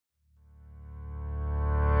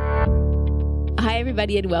Hi,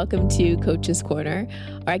 everybody, and welcome to Coach's Corner.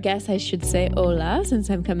 Or I guess I should say hola, since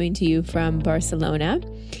I'm coming to you from Barcelona.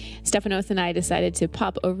 Stefanos and I decided to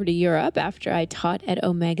pop over to Europe after I taught at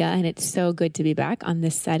Omega, and it's so good to be back on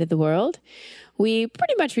this side of the world. We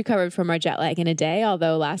pretty much recovered from our jet lag in a day,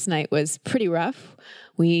 although last night was pretty rough.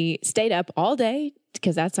 We stayed up all day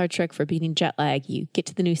because that's our trick for beating jet lag. You get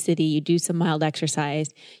to the new city, you do some mild exercise,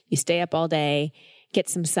 you stay up all day, get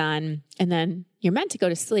some sun, and then you're meant to go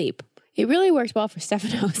to sleep. It really worked well for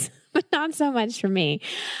Stefanos, but not so much for me.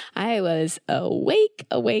 I was awake.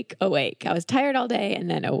 I was tired all day and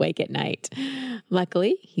then awake at night.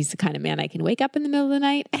 Luckily, he's the kind of man I can wake up in the middle of the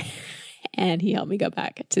night and he helped me go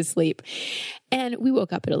back to sleep. And we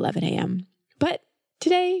woke up at 11 a.m. But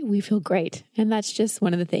today we feel great. And that's just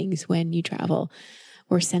one of the things when you travel.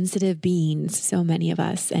 We're sensitive beings, so many of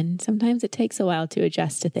us, and sometimes it takes a while to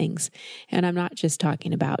adjust to things. And I'm not just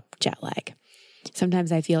talking about jet lag.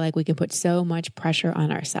 Sometimes I feel like we can put so much pressure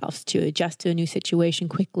on ourselves to adjust to a new situation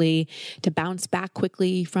quickly, to bounce back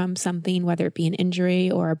quickly from something, whether it be an injury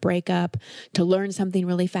or a breakup, to learn something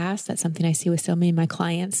really fast. That's something I see with so many of my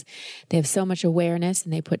clients. They have so much awareness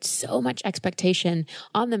and they put so much expectation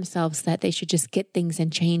on themselves that they should just get things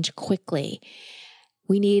and change quickly.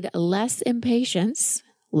 We need less impatience,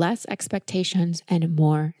 less expectations, and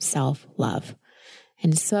more self-love.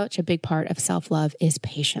 And such a big part of self-love is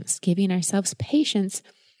patience, giving ourselves patience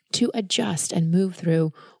to adjust and move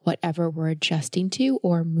through whatever we're adjusting to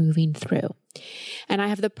or moving through. And I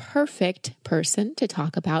have the perfect person to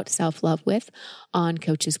talk about self-love with on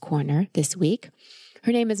Coach's Corner this week.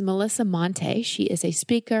 Her name is Melissa Monte. She is a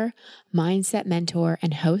speaker, mindset mentor,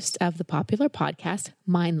 and host of the popular podcast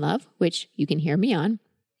Mind Love, which you can hear me on.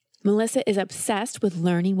 Melissa is obsessed with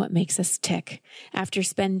learning what makes us tick. After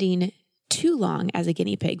spending too long as a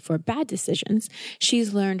guinea pig for bad decisions,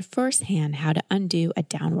 she's learned firsthand how to undo a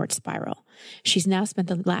downward spiral. She's now spent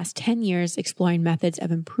the last 10 years exploring methods of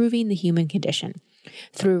improving the human condition.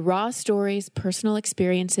 Through raw stories, personal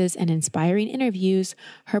experiences, and inspiring interviews,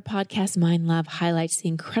 her podcast Mind Love highlights the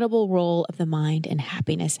incredible role of the mind in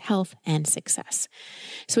happiness, health, and success.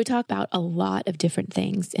 So we talk about a lot of different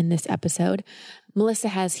things in this episode. Melissa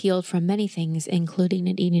has healed from many things, including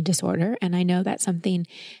an eating disorder, and I know that's something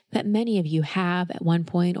that many of you have at one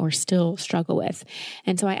point or still struggle with.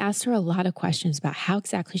 And so I asked her a lot of questions about how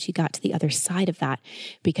exactly she got to the other side of that,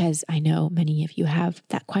 because I know many of you have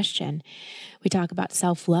that question. We talk about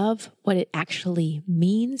self-love, what it actually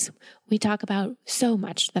means. We talk about so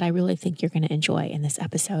much that I really think you're going to enjoy in this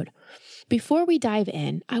episode. Before we dive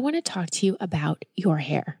in, I want to talk to you about your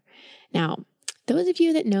hair. Now, those of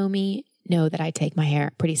you that know me know that I take my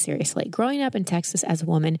hair pretty seriously. Growing up in Texas as a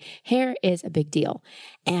woman, hair is a big deal.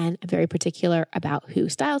 And I'm very particular about who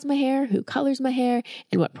styles my hair, who colors my hair,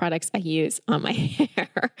 and what products I use on my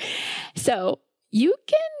hair. So you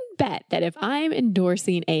can bet that if I'm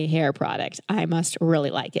endorsing a hair product, I must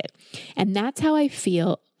really like it. And that's how I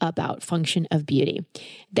feel about Function of Beauty.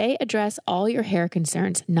 They address all your hair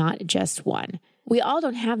concerns, not just one. We all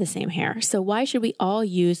don't have the same hair, so why should we all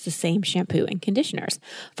use the same shampoo and conditioners?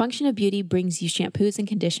 Function of Beauty brings you shampoos and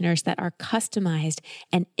conditioners that are customized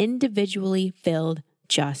and individually filled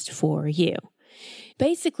just for you.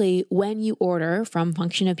 Basically, when you order from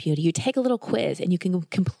Function of Beauty, you take a little quiz and you can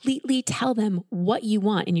completely tell them what you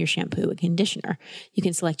want in your shampoo and conditioner. You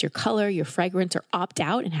can select your color, your fragrance, or opt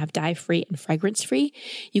out and have dye-free and fragrance-free.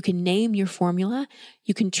 You can name your formula.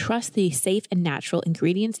 You can trust the safe and natural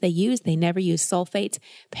ingredients they use. They never use sulfates,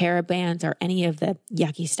 parabens, or any of the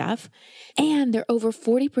yucky stuff. And they're over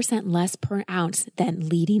 40% less per ounce than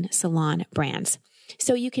leading salon brands.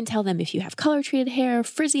 So you can tell them if you have color-treated hair,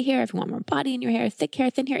 frizzy hair, if you want more body in your hair, thick hair,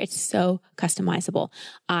 thin hair. It's so customizable.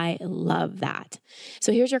 I love that.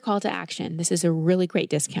 So here's your call to action. This is a really great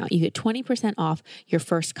discount. You get 20% off your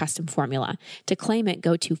first custom formula. To claim it,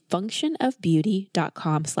 go to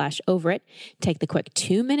functionofbeauty.com/overit. Take the quick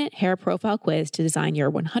 2-minute hair profile quiz to design your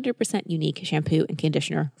 100% unique shampoo and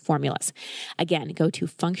conditioner formulas. Again, go to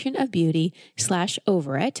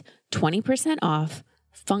functionofbeauty/overit, 20% off,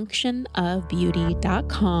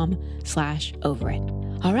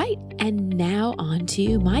 functionofbeauty.com/overit. All right. And now on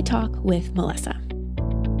to my talk with Melissa.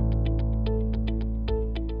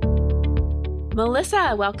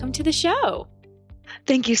 Melissa, welcome to the show.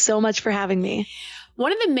 Thank you so much for having me.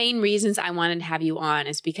 One of the main reasons I wanted to have you on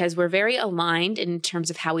is because we're very aligned in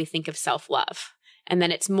terms of how we think of self-love. And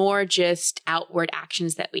then it's more just outward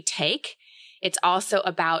actions that we take. It's also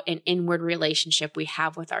about an inward relationship we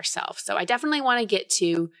have with ourselves. So I definitely want to get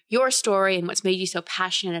to your story and what's made you so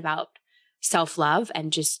passionate about self-love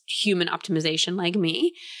and just human optimization like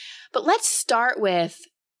me. But let's start with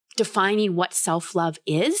defining what self-love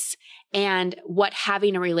is and what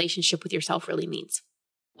having a relationship with yourself really means.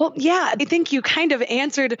 Well, yeah, I think you kind of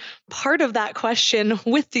answered part of that question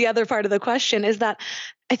with the other part of the question is that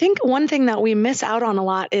I think one thing that we miss out on a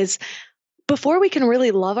lot is before we can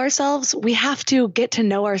really love ourselves, we have to get to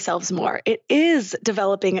know ourselves more. It is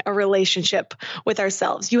developing a relationship with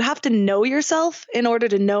ourselves. You have to know yourself in order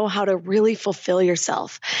to know how to really fulfill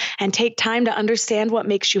yourself and take time to understand what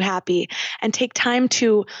makes you happy and take time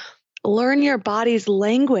to learn your body's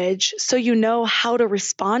language so you know how to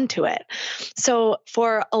respond to it. So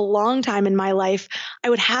for a long time in my life, I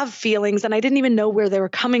would have feelings and I didn't even know where they were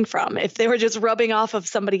coming from. If they were just rubbing off of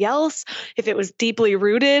somebody else, if it was deeply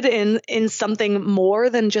rooted in something more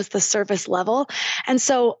than just the surface level. And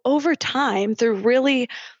so over time, through really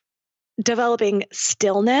developing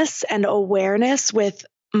stillness and awareness with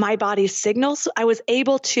my body's signals, I was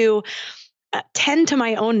able to tend to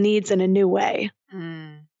my own needs in a new way.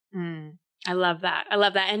 I love that. I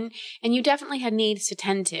love that. And you definitely had needs to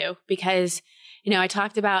tend to because, I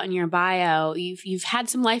talked about in your bio, you've had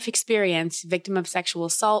some life experience, victim of sexual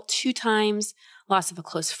assault 2 times, loss of a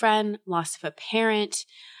close friend, loss of a parent,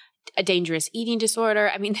 a dangerous eating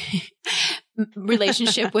disorder. I mean,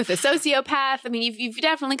 relationship with a sociopath. I mean, you've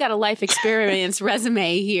definitely got a life experience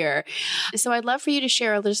resume here. So I'd love for you to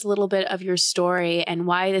share just a little bit of your story and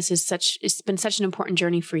why it's been such an important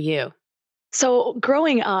journey for you. So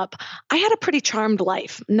growing up, I had a pretty charmed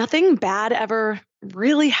life. Nothing bad ever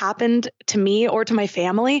really happened to me or to my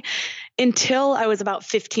family until I was about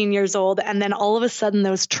 15 years old. And then all of a sudden,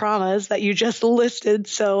 those traumas that you just listed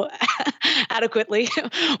so adequately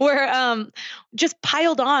were just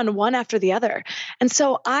piled on one after the other. And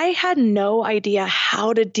so I had no idea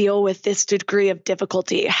how to deal with this degree of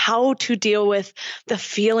difficulty, how to deal with the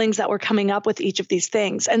feelings that were coming up with each of these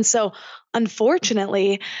things. And so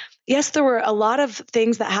unfortunately, yes, there were a lot of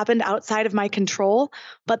things that happened outside of my control,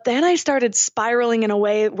 but then I started spiraling in a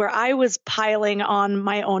way where I was piling on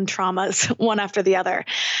my own traumas one after the other.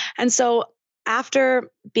 And so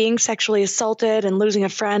after being sexually assaulted and losing a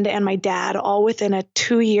friend and my dad all within a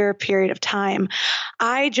 2-year period of time,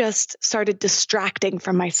 I just started distracting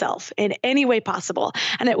from myself in any way possible.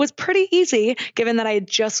 And it was pretty easy given that I had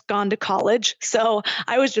just gone to college. So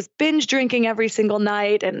I was just binge drinking every single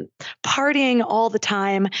night and partying all the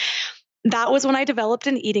time. That was when I developed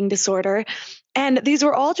an eating disorder. And these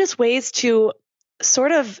were all just ways to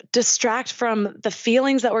sort of distract from the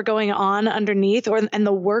feelings that were going on underneath and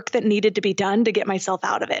the work that needed to be done to get myself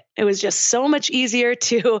out of it. It was just so much easier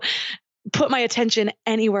to put my attention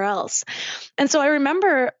anywhere else. And so I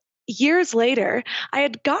remember years later, I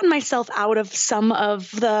had gotten myself out of some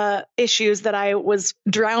of the issues that I was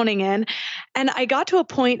drowning in. And I got to a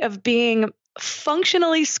point of being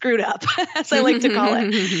functionally screwed up, as I like to call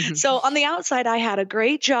it. So on the outside, I had a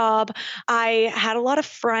great job. I had a lot of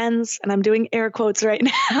friends, and I'm doing air quotes right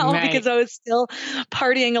now because I was still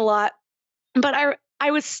partying a lot. But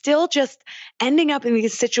I was still just ending up in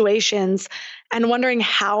these situations and wondering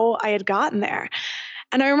how I had gotten there.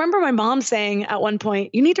 And I remember my mom saying at one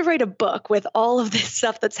point, you need to write a book with all of this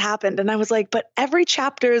stuff that's happened. And I was like, but every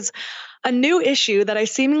chapter's a new issue that I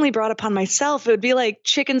seemingly brought upon myself. It would be like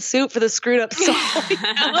chicken soup for the screwed up soul.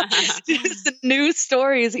 Just new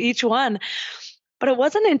stories, each one. But it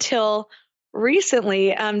wasn't until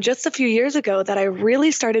recently, just a few years ago, that I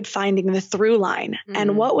really started finding the through line.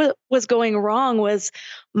 And what was going wrong was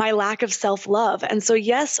my lack of self-love. And so,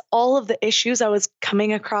 yes, all of the issues I was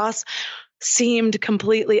coming across seemed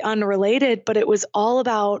completely unrelated, but it was all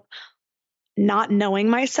about not knowing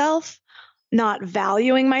myself, not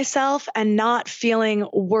valuing myself, and not feeling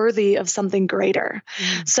worthy of something greater.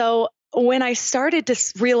 So when I started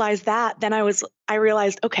to realize that, then I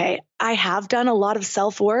realized, okay, I have done a lot of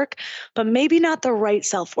self-work, but maybe not the right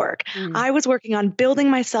self-work. I was working on building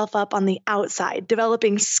myself up on the outside,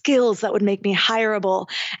 developing skills that would make me hireable,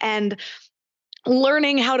 and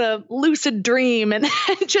learning how to lucid dream. And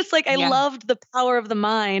just like, I loved the power of the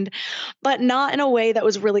mind, but not in a way that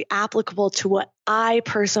was really applicable to what I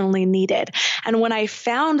personally needed. And when I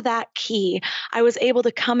found that key, I was able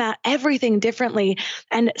to come at everything differently.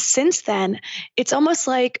 And since then, it's almost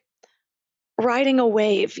like riding a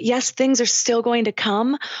wave. Yes, things are still going to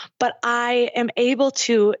come, but I am able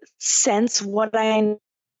to sense what I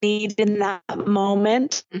need in that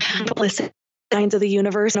moment. Listen signs of the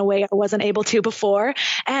universe in a way I wasn't able to before.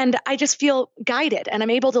 And I just feel guided, and I'm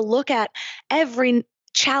able to look at every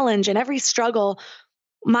challenge and every struggle.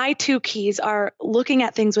 My 2 keys are looking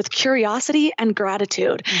at things with curiosity and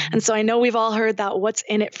gratitude. And so I know we've all heard that what's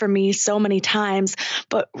in it for me so many times,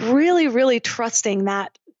 but really, really trusting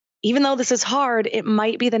that even though this is hard, it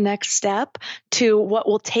might be the next step to what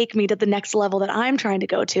will take me to the next level that I'm trying to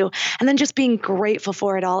go to. And then just being grateful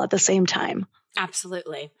for it all at the same time.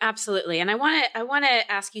 Absolutely. Absolutely. And I want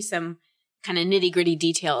to ask you some kind of nitty-gritty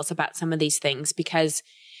details about some of these things, because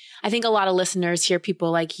I think a lot of listeners hear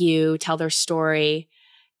people like you tell their story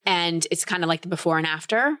and it's kind of like the before and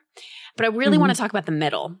after. But I really want to talk about the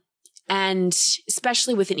middle, and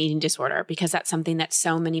especially with an eating disorder, because that's something that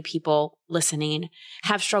so many people listening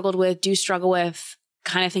have struggled with, do struggle with,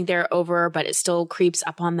 kind of think they're over, but it still creeps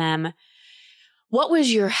up on them. What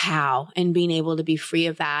was your how in being able to be free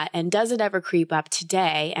of that? And does it ever creep up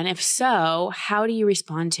today? And if so, how do you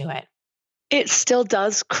respond to it? It still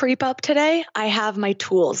does creep up today. I have my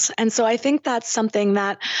tools. And so I think that's something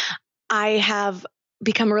that I have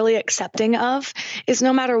become really accepting of, is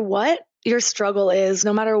no matter what your struggle is,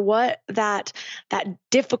 no matter what that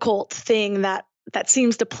difficult thing that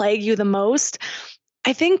seems to plague you the most,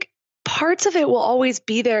 I think parts of it will always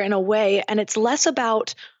be there in a way. And it's less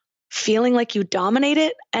about feeling like you dominate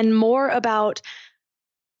it and more about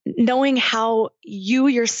knowing how you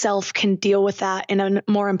yourself can deal with that in a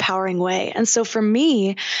more empowering way. And so for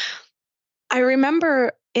me, I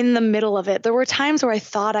remember in the middle of it, there were times where I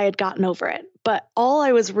thought I had gotten over it, but all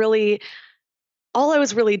I was really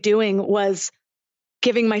doing was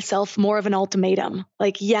giving myself more of an ultimatum.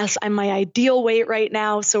 Like, yes, I'm my ideal weight right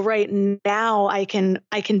now. So right now I can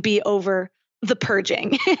be over the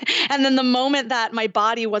purging. And then the moment that my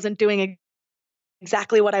body wasn't doing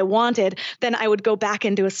exactly what I wanted, then I would go back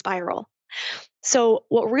into a spiral. So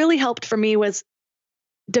what really helped for me was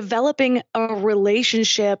developing a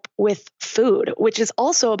relationship with food, which is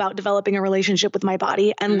also about developing a relationship with my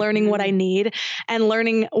body and learning what I need and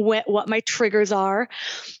learning what my triggers are.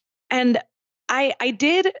 And I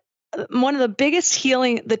did one of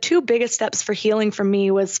the two biggest steps for healing for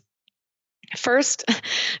me was first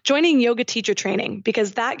joining yoga teacher training,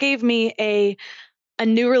 because that gave me a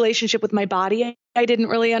new relationship with my body I didn't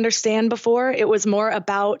really understand before. It was more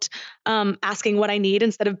about asking what I need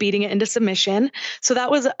instead of beating it into submission. So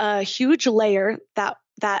that was a huge layer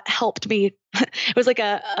that helped me. It was like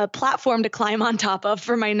a platform to climb on top of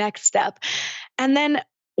for my next step. And then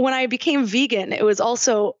when I became vegan, it was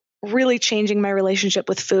also really changing my relationship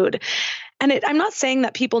with food. And I'm not saying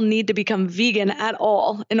that people need to become vegan at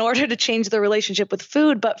all in order to change their relationship with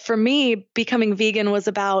food. But for me, becoming vegan was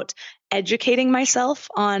about educating myself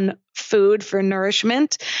on food for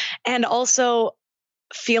nourishment and also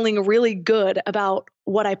feeling really good about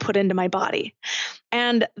what I put into my body.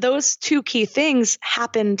 And those two key things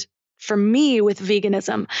happened for me with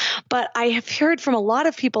veganism. But I have heard from a lot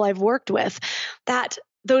of people I've worked with that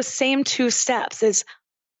those same two steps is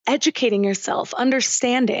educating yourself,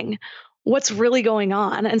 understanding what's really going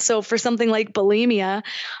on. And so for something like bulimia,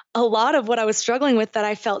 a lot of what I was struggling with that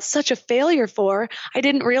I felt such a failure for, I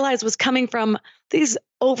didn't realize was coming from these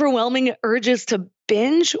overwhelming urges to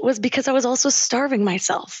binge was because I was also starving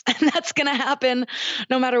myself. And that's going to happen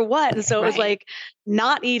no matter what. And so it was like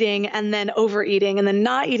not eating and then overeating and then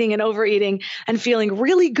not eating and overeating and feeling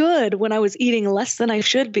really good when I was eating less than I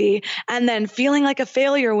should be. And then feeling like a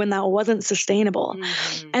failure when that wasn't sustainable.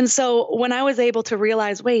 And so when I was able to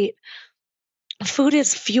realize, wait, food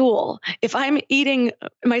is fuel. If I'm eating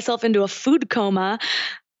myself into a food coma,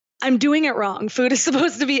 I'm doing it wrong. Food is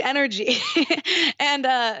supposed to be energy. And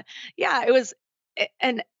it was.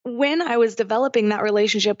 And when I was developing that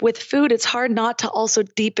relationship with food, it's hard not to also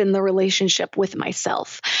deepen the relationship with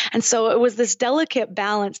myself. And so it was this delicate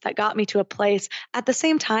balance that got me to a place at the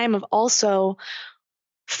same time of also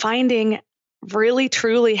finding really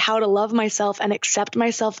truly how to love myself and accept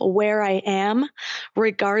myself where I am,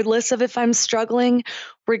 regardless of if I'm struggling,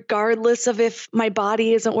 regardless of if my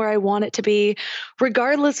body isn't where I want it to be,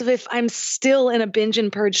 regardless of if I'm still in a binge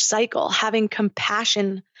and purge cycle, having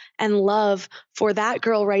compassion and love for that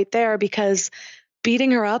girl right there, because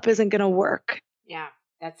beating her up isn't going to work. Yeah,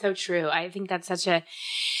 that's so true. I think that's such a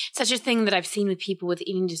thing that I've seen with people with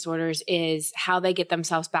eating disorders is how they get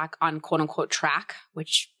themselves back on quote unquote track,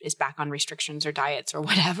 which is back on restrictions or diets or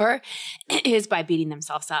whatever, is by beating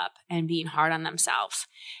themselves up and being hard on themselves.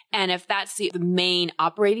 And if that's the main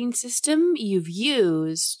operating system you've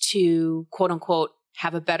used to quote unquote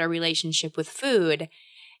have a better relationship with food,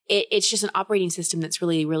 it's just an operating system that's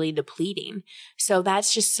really, really depleting. So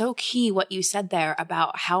that's just so key what you said there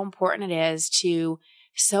about how important it is to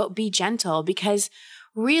be gentle, because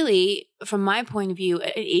really, from my point of view,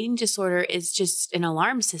 an eating disorder is just an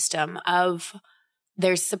alarm system of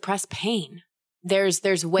there's suppressed pain.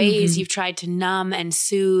 There's ways you've tried to numb and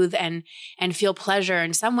soothe and feel pleasure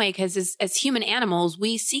in some way, because as human animals,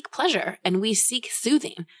 we seek pleasure and we seek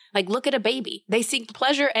soothing. Like, look at a baby. They seek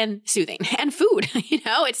pleasure and soothing and food.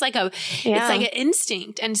 It's like it's like an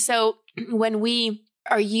instinct. And so when we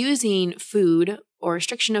are using food or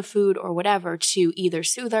restriction of food or whatever to either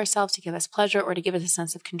soothe ourselves, to give us pleasure, or to give us a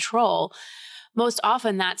sense of control, most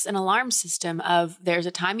often that's an alarm system of there's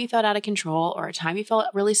a time you felt out of control, or a time you felt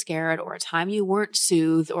really scared, or a time you weren't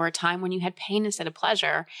soothed, or a time when you had pain instead of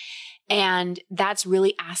pleasure. And that's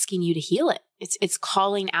really asking you to heal it. It's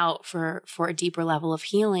calling out for a deeper level of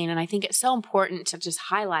healing. And I think it's so important to just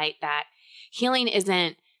highlight that healing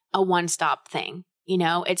isn't a one-stop thing.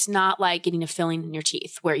 It's not like getting a filling in your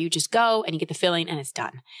teeth where you just go and you get the filling and it's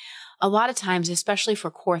done. A lot of times, especially for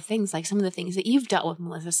core things, like some of the things that you've dealt with,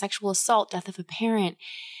 Melissa, sexual assault, death of a parent,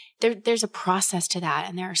 there's a process to that,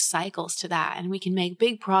 and there are cycles to that. And we can make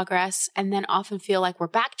big progress and then often feel like we're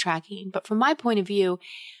backtracking. But from my point of view,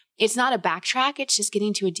 it's not a backtrack. It's just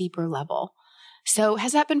getting to a deeper level. So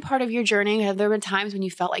has that been part of your journey? Have there been times when you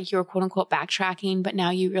felt like you were quote unquote backtracking, but now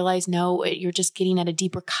you realize, no, you're just getting at a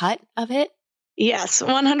deeper cut of it? Yes,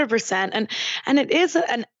 100%. And it is,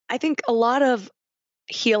 and I think a lot of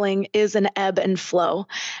healing is an ebb and flow.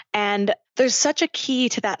 And there's such a key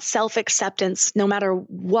to that self-acceptance, no matter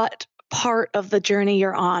what part of the journey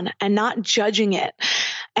you're on, and not judging it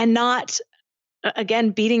and not, again,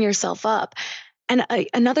 beating yourself up. And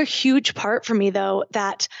another huge part for me, though,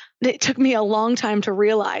 that it took me a long time to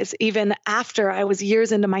realize, even after I was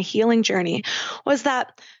years into my healing journey, was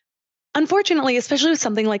that unfortunately, especially with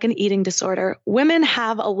something like an eating disorder, women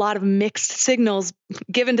have a lot of mixed signals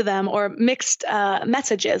given to them, or mixed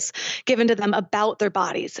messages given to them about their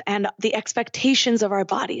bodies and the expectations of our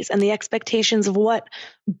bodies and the expectations of what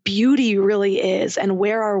beauty really is and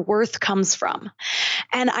where our worth comes from.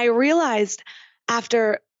 And I realized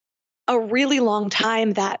after a really long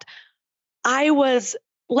time that I was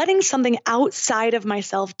letting something outside of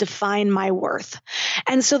myself define my worth.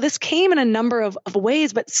 And so this came in a number of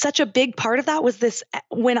ways, but such a big part of that was this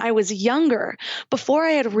when I was younger, before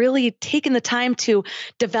I had really taken the time to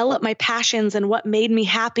develop my passions and what made me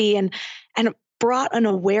happy, and brought an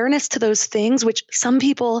awareness to those things, which some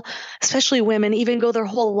people, especially women, even go their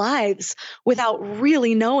whole lives without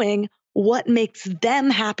really knowing what makes them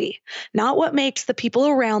happy, not what makes the people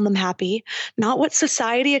around them happy, not what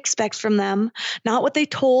society expects from them, not what they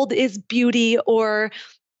told is beauty or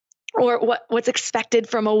what's expected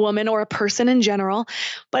from a woman or a person in general,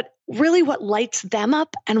 but really what lights them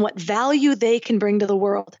up and what value they can bring to the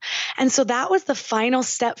world. And so that was the final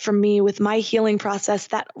step for me with my healing process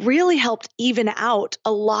that really helped even out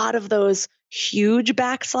a lot of those huge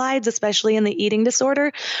backslides, especially in the eating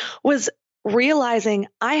disorder, was realizing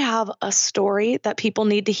I have a story that people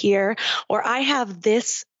need to hear, or I have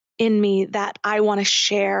this in me that I want to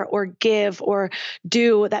share or give or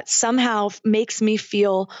do that somehow makes me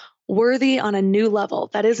feel worthy on a new level.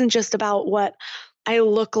 That isn't just about what I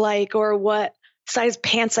look like or what size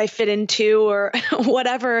pants I fit into or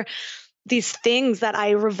whatever, these things that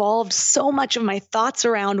I revolved so much of my thoughts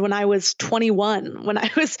around when I was 21, when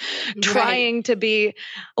I was trying to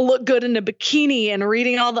look good in a bikini and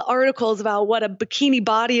reading all the articles about what a bikini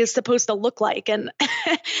body is supposed to look like. And,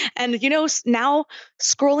 now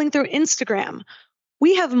scrolling through Instagram,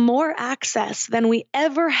 we have more access than we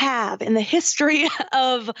ever have in the history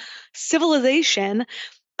of civilization,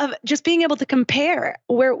 of just being able to compare,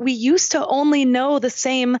 where we used to only know the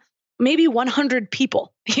same maybe 100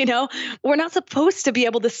 people. We're not supposed to be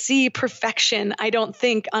able to see perfection, I don't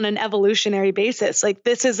think, on an evolutionary basis. Like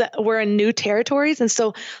we're in new territories. And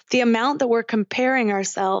so the amount that we're comparing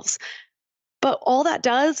ourselves, but all that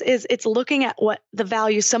does is it's looking at what the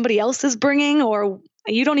value somebody else is bringing, or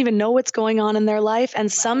you don't even know what's going on in their life,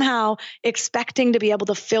 and somehow expecting to be able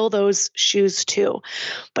to fill those shoes too.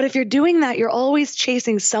 But if you're doing that, you're always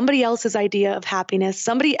chasing somebody else's idea of happiness,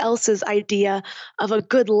 somebody else's idea of a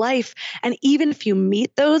good life. And even if you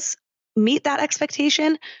meet that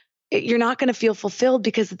expectation, you're not going to feel fulfilled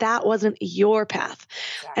because that wasn't your path.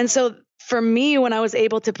 Exactly. And so for me, when I was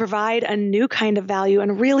able to provide a new kind of value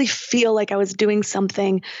and really feel like I was doing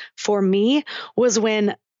something for me, was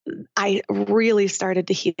when I really started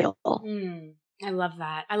to heal. I love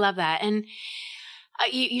that. And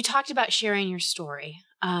you talked about sharing your story.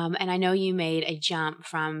 And I know you made a jump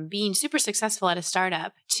from being super successful at a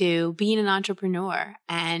startup to being an entrepreneur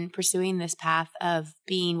and pursuing this path of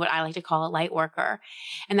being what I like to call a light worker.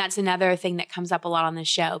 And that's another thing that comes up a lot on this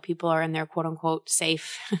show. People are in their quote unquote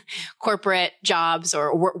safe corporate jobs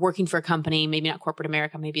or working for a company, maybe not corporate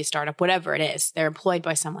America, maybe a startup, whatever it is. They're employed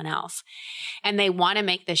by someone else. And they want to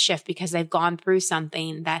make this shift because they've gone through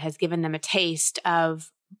something that has given them a taste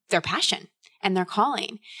of their passion and their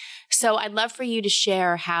calling. So I'd love for you to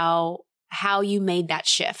share how you made that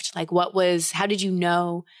shift. Like how did you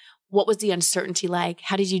know, what was the uncertainty like?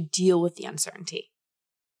 How did you deal with the uncertainty?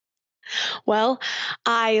 Well,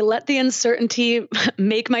 I let the uncertainty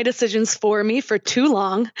make my decisions for me for too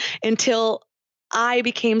long until I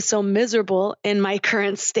became so miserable in my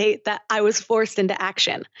current state that I was forced into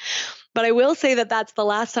action. But I will say that that's the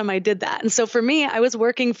last time I did that. And so for me, I was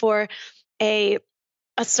working for a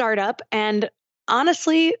startup, and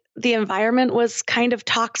honestly, the environment was kind of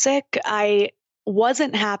toxic. I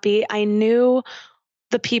wasn't happy. I knew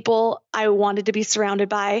the people I wanted to be surrounded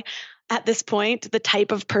by at this point, the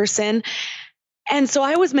type of person. And so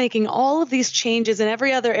I was making all of these changes in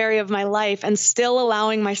every other area of my life and still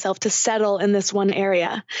allowing myself to settle in this one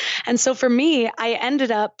area. And so for me, I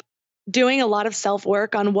ended up doing a lot of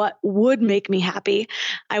self-work on what would make me happy.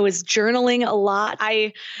 I was journaling a lot.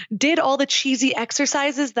 I did all the cheesy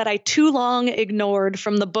exercises that I too long ignored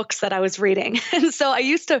from the books that I was reading. And so I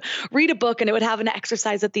used to read a book and it would have an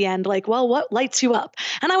exercise at the end, like, well, what lights you up?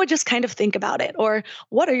 And I would just kind of think about it. Or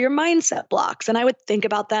what are your mindset blocks? And I would think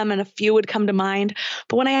about them and a few would come to mind.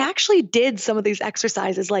 But when I actually did some of these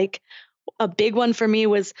exercises, like a big one for me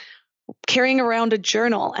was carrying around a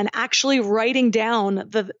journal and actually writing down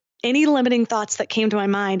any limiting thoughts that came to my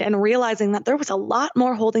mind and realizing that there was a lot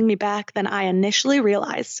more holding me back than I initially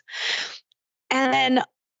realized. And then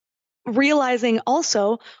realizing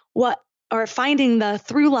also finding the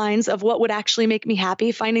through lines of what would actually make me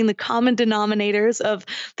happy, finding the common denominators of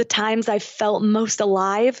the times I felt most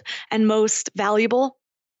alive and most valuable.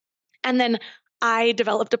 And then I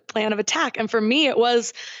developed a plan of attack. And for me, it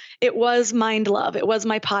was Mind Love. It was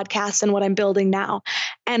my podcast and what I'm building now.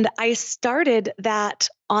 And I started that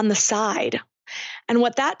on the side. And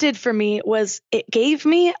what that did for me was it gave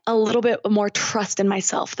me a little bit more trust in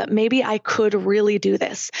myself that maybe I could really do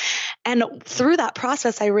this. And through that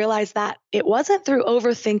process, I realized that it wasn't through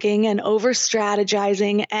overthinking and over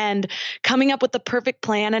strategizing and coming up with the perfect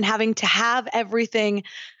plan and having to have everything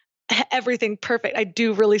perfect. I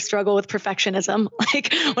do really struggle with perfectionism.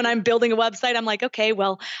 Like when I'm building a website, I'm like, okay,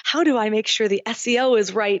 well, how do I make sure the SEO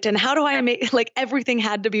is right? And how do I make, like, everything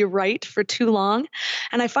had to be right for too long.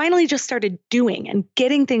 And I finally just started doing and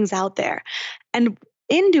getting things out there. And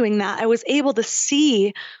in doing that, I was able to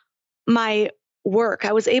see my work.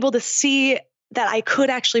 I was able to see that I could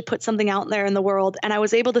actually put something out there in the world, and I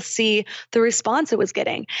was able to see the response it was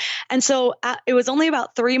getting. And so it was only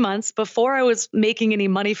about 3 months before I was making any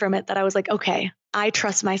money from it that I was like, okay, I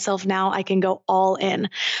trust myself now. I can go all in.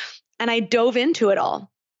 And I dove into it all.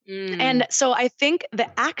 And so I think the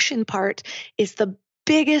action part is the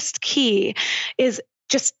biggest key, is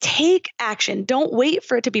just take action. Don't wait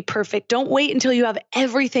for it to be perfect. Don't wait until you have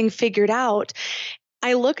everything figured out.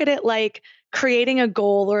 I look at it like creating a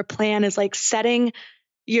goal or a plan is like setting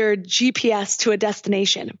your GPS to a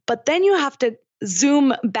destination. But then you have to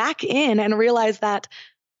zoom back in and realize that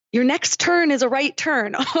your next turn is a right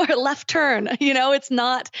turn or a left turn. You're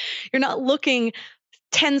not looking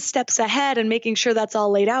 10 steps ahead and making sure that's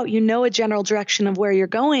all laid out. You know a general direction of where you're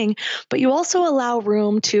going, but you also allow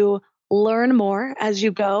room to learn more as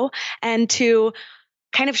you go and to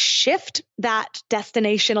kind of shift that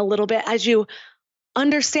destination a little bit as you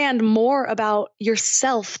understand more about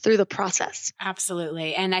yourself through the process.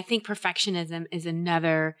 Absolutely. And I think perfectionism is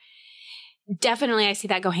another, definitely I see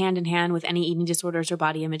that go hand in hand with any eating disorders or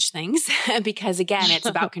body image things, because again, it's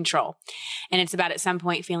about control. And it's about at some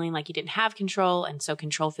point feeling like you didn't have control. And so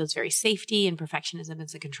control feels very safety, and perfectionism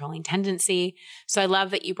is a controlling tendency. So I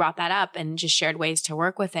love that you brought that up and just shared ways to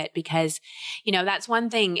work with it, because, that's one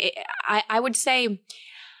thing I would say.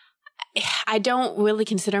 I don't really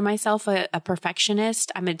consider myself a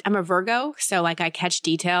perfectionist. I'm a Virgo, so like I catch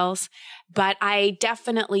details, but I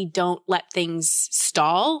definitely don't let things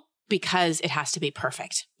stall because it has to be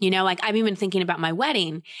perfect. Like I'm even thinking about my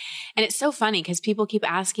wedding, and it's so funny because people keep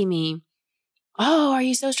asking me, "Oh, are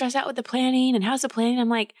you so stressed out with the planning? And how's the planning?" I'm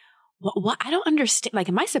like, "What? I don't understand. Like,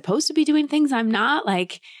 am I supposed to be doing things I'm not?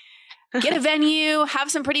 Like, get a venue,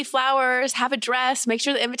 have some pretty flowers, have a dress, make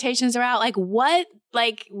sure the invitations are out. Like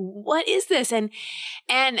what is this?" And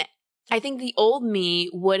I think the old me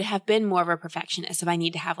would have been more of a perfectionist if I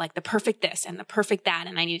need to have like the perfect this and the perfect that,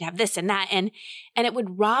 and I need to have this and that. And it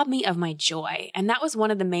would rob me of my joy. And that was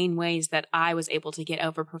one of the main ways that I was able to get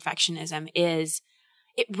over perfectionism is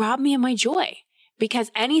it robbed me of my joy,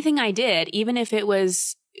 because anything I did, even if it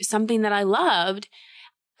was something that I loved,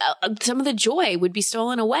 some of the joy would be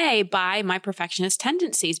stolen away by my perfectionist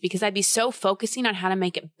tendencies, because I'd be so focusing on how to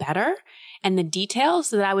make it better and the details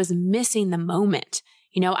that I was missing the moment.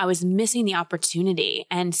 I was missing the opportunity.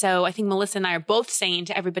 And so I think Melissa and I are both saying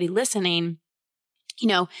to everybody listening,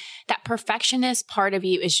 that perfectionist part of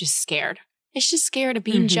you is just scared. It's just scared of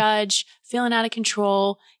being judged, feeling out of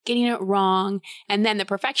control, getting it wrong. And then the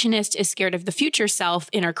perfectionist is scared of the future self,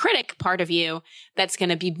 inner critic part of you that's going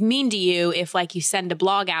to be mean to you if like you send a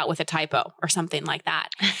blog out with a typo or something like that.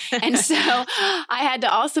 And so I had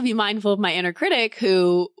to also be mindful of my inner critic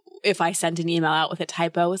who, if I sent an email out with a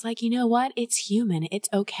typo, was like, you know what? It's human. It's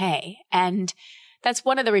okay. And that's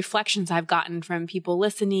one of the reflections I've gotten from people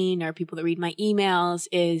listening or people that read my emails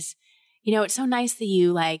is, it's so nice that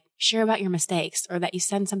you like share about your mistakes or that you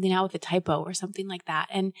send something out with a typo or something like that.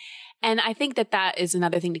 And I think that is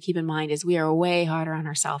another thing to keep in mind is we are way harder on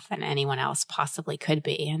ourselves than anyone else possibly could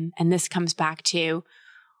be. And this comes back to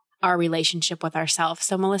our relationship with ourselves.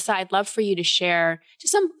 So Melissa, I'd love for you to share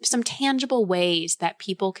just some tangible ways that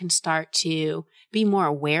people can start to be more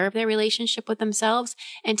aware of their relationship with themselves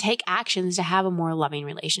and take actions to have a more loving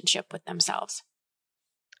relationship with themselves.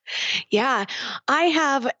 Yeah, I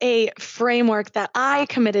have a framework that I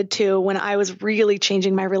committed to when I was really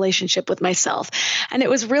changing my relationship with myself. And it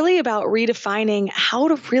was really about redefining how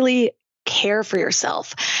to really care for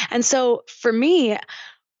yourself. And so for me,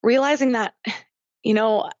 realizing that,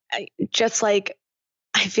 I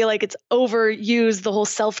feel like it's overused, the whole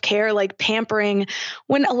self-care, like pampering,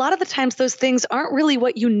 when a lot of the times those things aren't really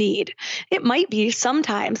what you need. It might be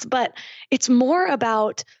sometimes, but it's more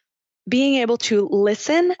about being able to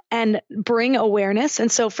listen and bring awareness.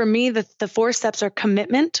 And so for me, the 4 steps are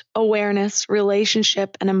commitment, awareness,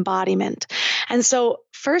 relationship, and embodiment. And so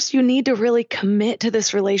first, you need to really commit to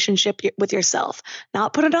this relationship with yourself,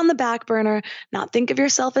 not put it on the back burner, not think of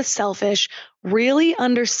yourself as selfish, really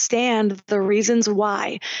understand the reasons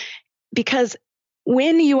why. Because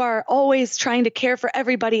when you are always trying to care for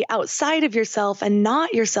everybody outside of yourself and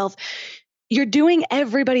not yourself, you're doing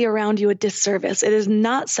everybody around you a disservice. It is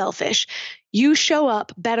not selfish. You show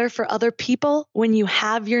up better for other people when you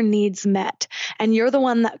have your needs met, and you're the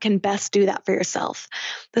one that can best do that for yourself.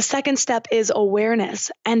 The second step is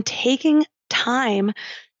awareness and taking time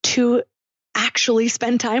to actually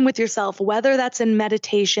spend time with yourself, whether that's in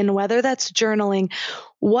meditation, whether that's journaling.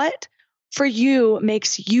 What for you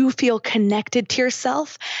makes you feel connected to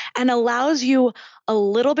yourself and allows you a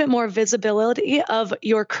little bit more visibility of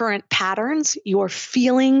your current patterns, your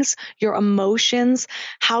feelings, your emotions.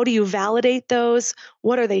 How do you validate those?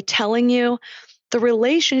 What are they telling you? The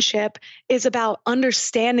relationship is about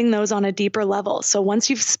understanding those on a deeper level. So once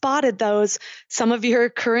you've spotted those, some of your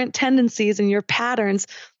current tendencies and your patterns,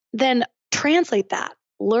 then translate that.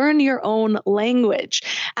 Learn your own language.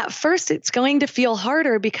 At first, it's going to feel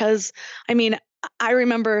harder because, I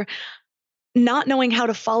remember not knowing how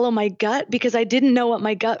to follow my gut because I didn't know what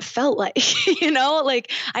my gut felt like.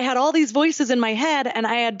 Like I had all these voices in my head, and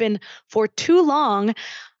I had been for too long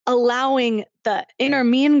allowing the inner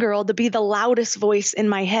mean girl to be the loudest voice in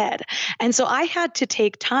my head. And so I had to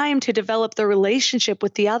take time to develop the relationship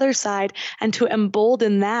with the other side and to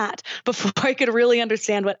embolden that before I could really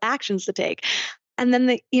understand what actions to take. And then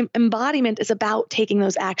the embodiment is about taking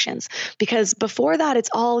those actions, because before that,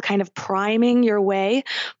 it's all kind of priming your way.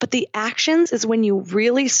 But the actions is when you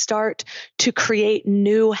really start to create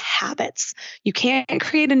new habits. You can't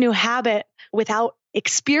create a new habit without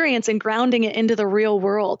experience and grounding it into the real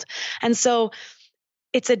world. And so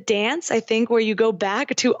it's a dance, I think, where you go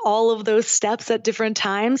back to all of those steps at different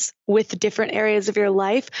times with different areas of your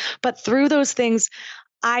life. But through those things,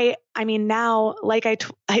 now, like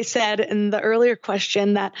I said in the earlier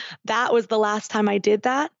question, that was the last time I did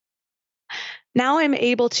that. Now I'm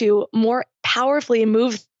able to more powerfully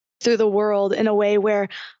move through the world in a way where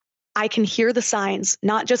I can hear the signs,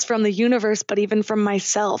 not just from the universe, but even from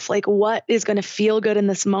myself, like what is going to feel good in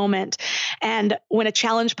this moment. And when a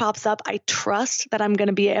challenge pops up, I trust that I'm going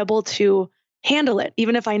to be able to handle it,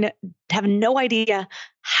 even if I have no idea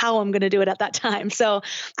how I'm going to do it at that time. So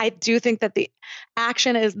I do think that the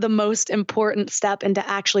action is the most important step into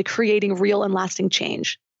actually creating real and lasting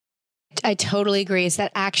change. I totally agree. It's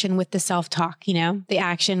that action with the self-talk, the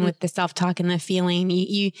action with the self-talk and the feeling.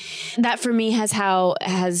 That for me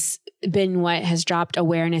has been what has dropped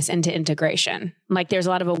awareness into integration. Like there's a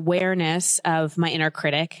lot of awareness of my inner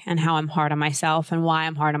critic and how I'm hard on myself and why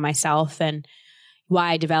I'm hard on myself and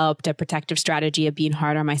why I developed a protective strategy of being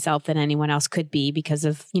harder on myself than anyone else could be because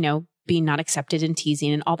of, being not accepted and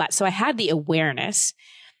teasing and all that. So I had the awareness,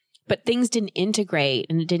 but things didn't integrate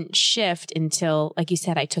and it didn't shift until, like you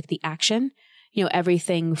said, I took the action,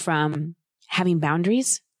 everything from having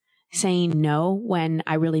boundaries, saying no when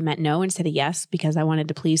I really meant no instead of yes because I wanted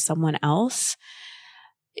to please someone else,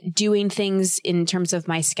 doing things in terms of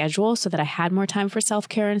my schedule so that I had more time for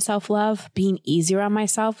self-care and self-love, being easier on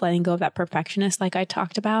myself, letting go of that perfectionist like I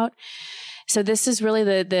talked about. So this is really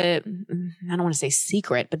the I don't want to say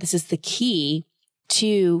secret, but this is the key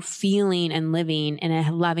to feeling and living in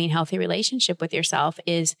a loving, healthy relationship with yourself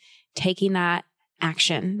is taking that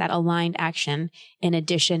action, that aligned action, in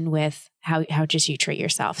addition with how just you treat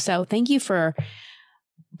yourself. So thank you for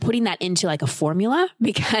putting that into like a formula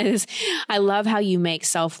because I love how you make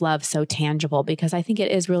self-love so tangible because I think it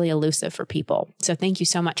is really elusive for people. So thank you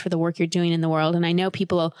so much for the work you're doing in the world. And I know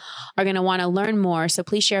people are going to want to learn more. So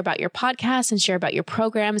please share about your podcast and share about your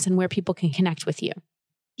programs and where people can connect with you.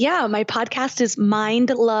 Yeah, my podcast is Mind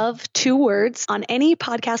Love, 2 words, on any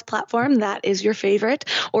podcast platform that is your favorite,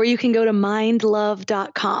 or you can go to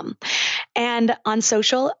mindlove.com. And on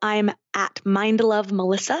social, I'm at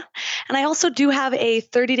mindlovemelissa. And I also do have a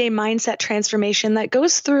 30-day mindset transformation that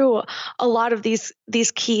goes through a lot of these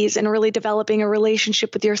keys and really developing a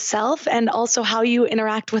relationship with yourself and also how you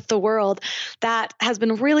interact with the world. That has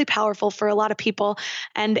been really powerful for a lot of people.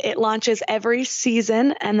 And it launches every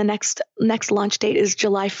season. And the next launch date is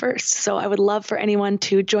July 1st. So I would love for anyone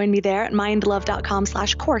to join me there at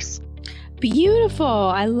mindlove.com/course. Beautiful.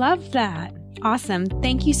 I love that. Awesome.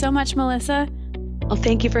 Thank you so much, Melissa. Well,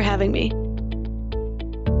 thank you for having me.